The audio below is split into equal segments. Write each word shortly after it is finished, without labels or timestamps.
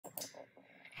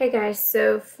Hey guys,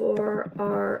 so for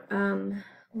our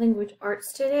language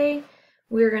arts today,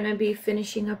 we're going to be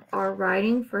finishing up our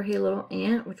writing for Hey Little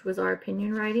Ant, which was our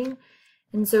opinion writing.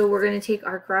 And so we're going to take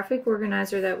our graphic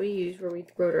organizer that we used, where we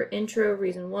wrote our intro,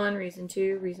 reason 1, reason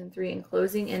 2, reason 3, and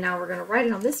closing, and now we're going to write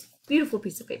it on this beautiful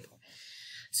piece of paper.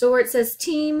 So where it says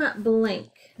team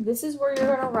blank, this is where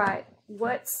you're going to write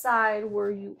what side were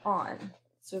you on.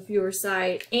 So if you were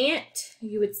side ant,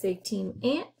 you would say team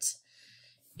ant.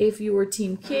 If you were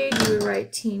team kid, you would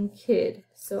write team kid.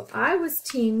 So I was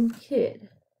team kid.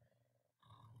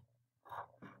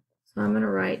 So I'm going to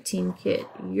write team kid.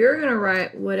 You're going to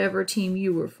write whatever team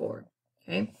you were for.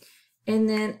 Okay. And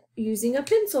then using a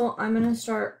pencil, I'm going to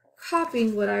start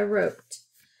copying what I wrote.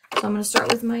 So I'm going to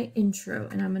start with my intro,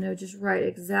 and I'm going to just write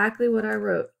exactly what I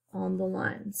wrote on the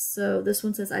lines. So this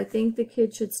one says, I think the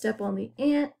kid should step on the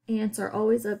ant. Ants are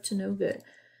always up to no good.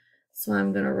 So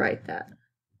I'm going to write that.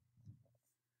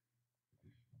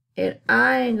 And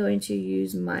I am going to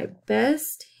use my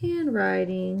best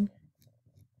handwriting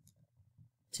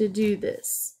to do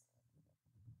this.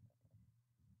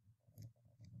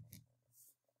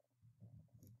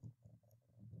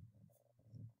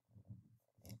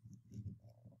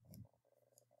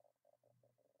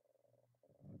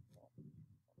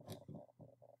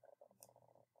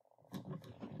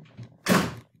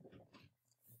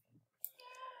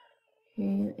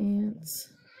 And ants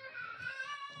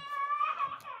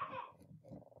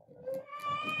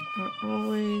are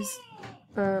always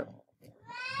up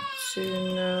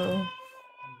to no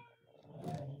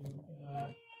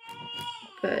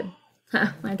good.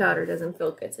 My daughter doesn't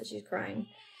feel good, so she's crying.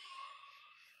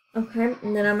 Okay,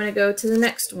 and then I'm going to go to the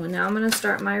next one. Now I'm going to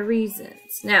start my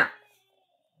reasons. Now,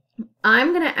 I'm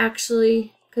going to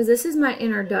actually, because this is my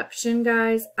introduction,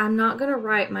 guys, I'm not going to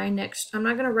write my next, I'm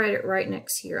not going to write it right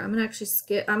next here. I'm going to actually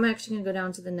skip, I'm actually going to go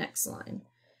down to the next line.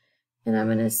 And I'm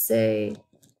going to say,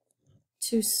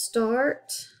 to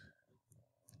start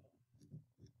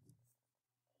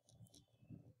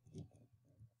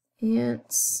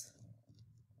ants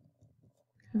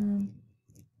come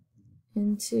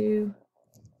into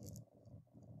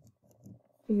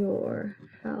your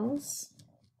house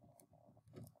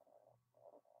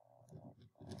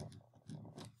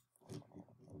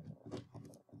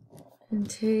and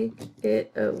take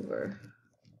it over.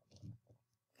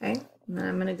 Okay, and then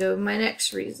I'm going to go with my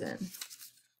next reason.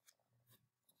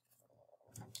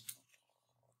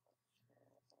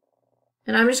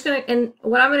 And I'm just going to, and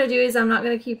what I'm going to do is I'm not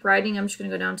going to keep writing. I'm just going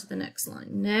to go down to the next line.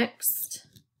 Next.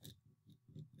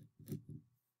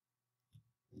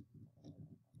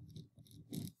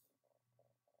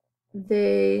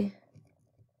 They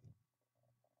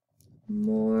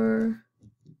more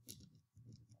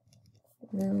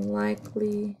than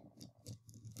likely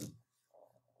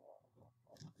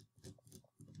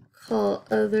call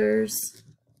others,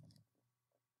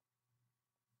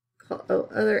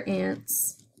 other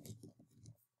ants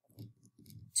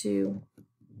to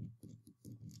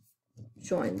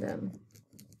join them,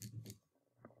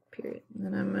 period. And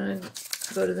then I'm going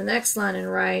to go to the next line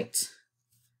and write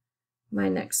my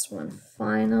next one.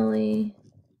 Finally,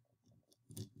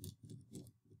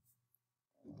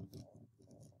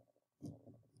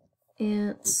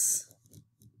 ants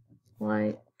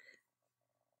like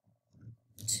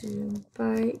to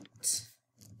bite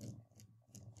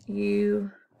you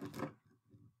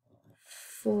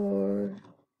for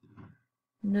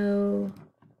no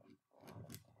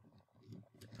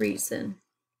reason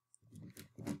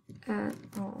at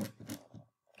all.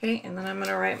 Okay, and then I'm going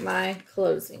to write my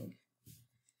closing.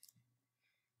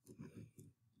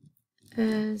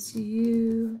 As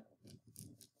you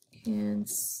can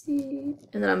see,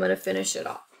 and then I'm going to finish it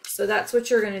off. So that's what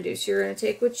you're going to do. So you're going to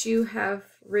take what you have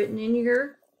written in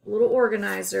your little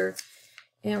organizer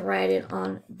and write it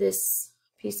on this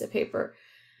piece of paper.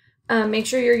 Make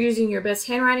sure you're using your best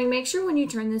handwriting. Make sure when you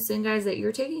turn this in, guys, that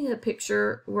you're taking a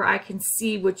picture where I can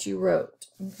see what you wrote.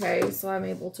 Okay, so I'm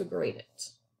able to grade it.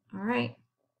 All right.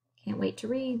 Can't wait to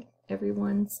read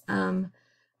everyone's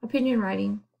opinion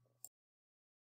writing.